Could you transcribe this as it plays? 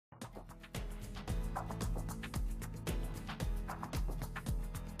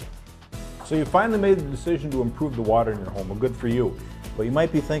So you finally made the decision to improve the water in your home. Well, good for you. But you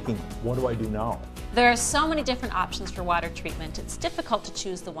might be thinking, what do I do now? There are so many different options for water treatment, it's difficult to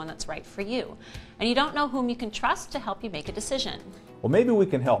choose the one that's right for you. And you don't know whom you can trust to help you make a decision. Well, maybe we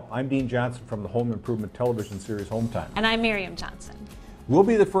can help. I'm Dean Johnson from the Home Improvement television series Home Time. And I'm Miriam Johnson. We'll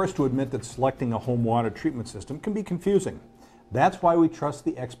be the first to admit that selecting a home water treatment system can be confusing. That's why we trust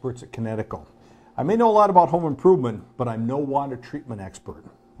the experts at Kinetico. I may know a lot about home improvement, but I'm no water treatment expert.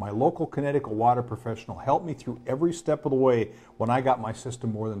 My local Kinetico water professional helped me through every step of the way when I got my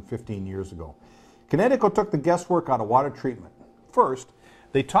system more than 15 years ago. Kinetico took the guesswork out of water treatment. First,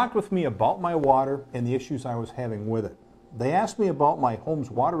 they talked with me about my water and the issues I was having with it. They asked me about my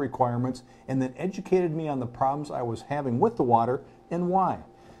home's water requirements and then educated me on the problems I was having with the water and why.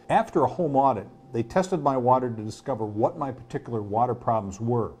 After a home audit, they tested my water to discover what my particular water problems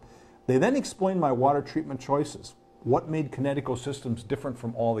were. They then explained my water treatment choices, what made Kinetico systems different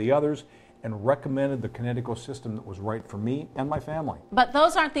from all the others, and recommended the Kinetico system that was right for me and my family. But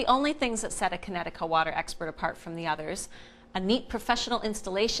those aren't the only things that set a Kinetico water expert apart from the others. A neat professional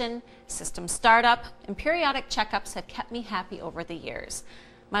installation, system startup, and periodic checkups have kept me happy over the years.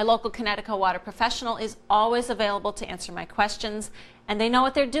 My local Kinetico water professional is always available to answer my questions, and they know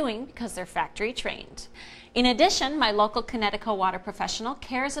what they're doing because they're factory trained. In addition, my local Kinetico water professional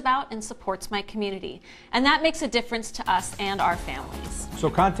cares about and supports my community, and that makes a difference to us and our families. So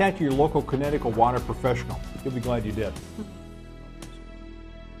contact your local Kinetico water professional. You'll be glad you did.